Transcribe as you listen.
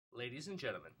Ladies and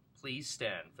gentlemen, please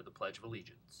stand for the Pledge of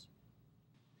Allegiance.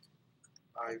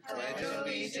 I pledge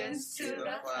allegiance to the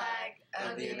flag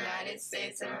of the United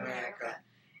States of America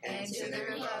and to the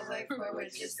republic for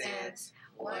which it stands,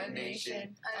 one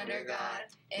nation, under God,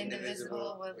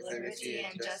 indivisible, with liberty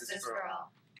and justice for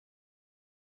all.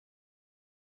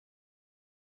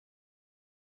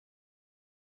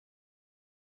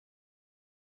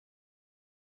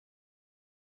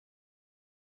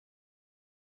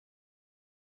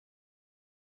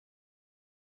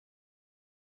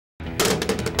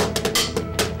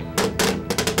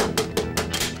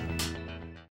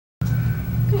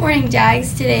 Good morning,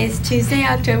 Jags. Today is Tuesday,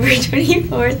 October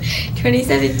 24th,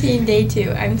 2017, day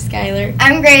 2. I'm Skylar.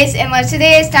 I'm Grace, and what's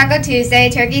today is Taco Tuesday,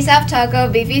 turkey soft taco,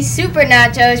 beefy super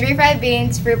nachos, refried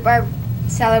beans, fruit bar,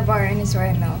 salad bar, and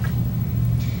assorted milk.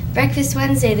 Breakfast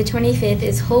Wednesday, the 25th,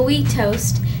 is whole wheat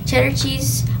toast, cheddar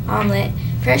cheese omelet,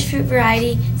 fresh fruit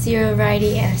variety, zero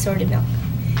variety, and assorted milk.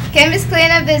 Campus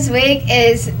cleanup this week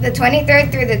is the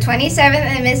 23rd through the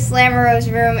 27th in Miss Lamoureux's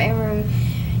room in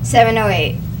room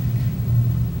 708.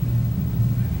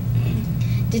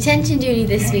 Detention duty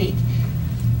this week.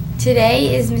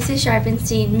 Today is Mrs.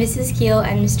 Sharpenstein, Mrs. Keel,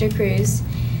 and Mr. Cruz.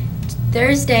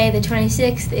 Thursday, the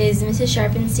 26th, is Mrs.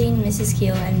 Sharpenstein, Mrs.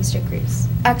 Keel, and Mr. Cruz.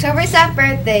 October staff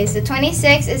birthdays. The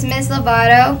 26th is Miss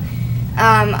Lovato,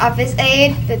 office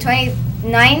aide. The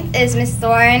 29th is Miss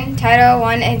Thorne, Title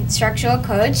I instructional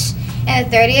coach.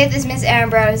 And the 30th is Miss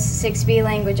Ambrose, 6B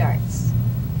language arts.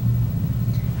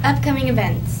 Upcoming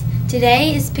events.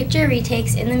 Today is picture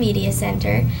retakes in the media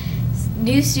center.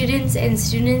 New students and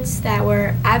students that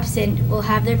were absent will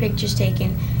have their pictures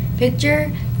taken.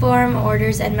 Picture form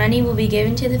orders and money will be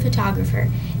given to the photographer.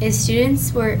 If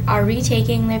students are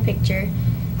retaking their picture,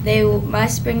 they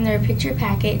must bring their picture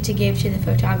packet to give to the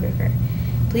photographer.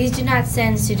 Please do not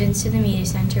send students to the media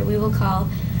center. We will call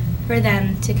for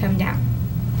them to come down.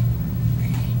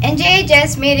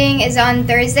 NJHS meeting is on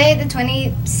Thursday, the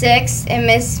 26th, in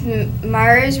Miss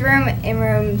Meyer's room in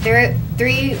room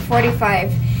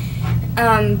 345.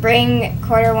 Bring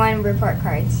quarter one report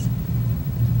cards.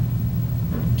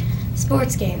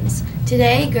 Sports games.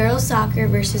 Today, girls soccer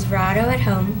versus Verado at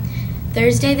home.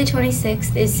 Thursday, the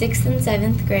 26th, is 6th and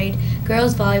 7th grade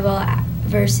girls volleyball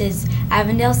versus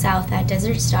Avondale South at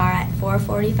Desert Star at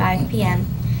 4:45 p.m.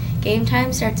 Game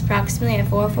time starts approximately at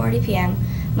 4:40 p.m.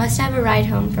 Must have a ride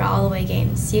home for all away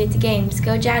games. See you at the games.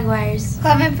 Go Jaguars!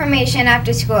 Club information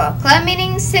after school. Club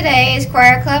meetings today is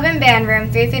choir club and band room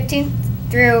 3:15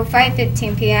 through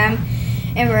 5:15 p.m.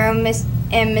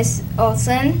 in Miss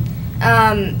Olson.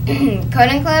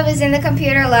 Coding club is in the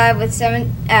computer lab with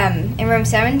in room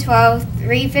 712,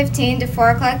 3:15 to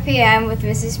 4 o'clock p.m. with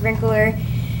Mrs. Sprinkler.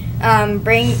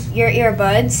 Bring your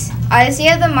earbuds. Odyssey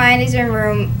of the Mind is in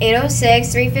room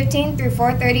 806, 3:15 through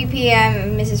 4:30 p.m.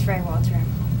 in Mrs. Fragwald's room.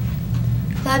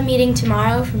 Club meeting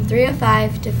tomorrow from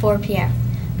 3:05 to 4 p.m.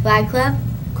 Flag Club,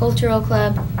 Cultural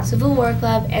Club, Civil War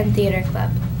Club, and Theater Club.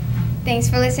 Thanks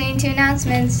for listening to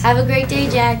announcements. Have a great day,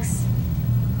 Jags.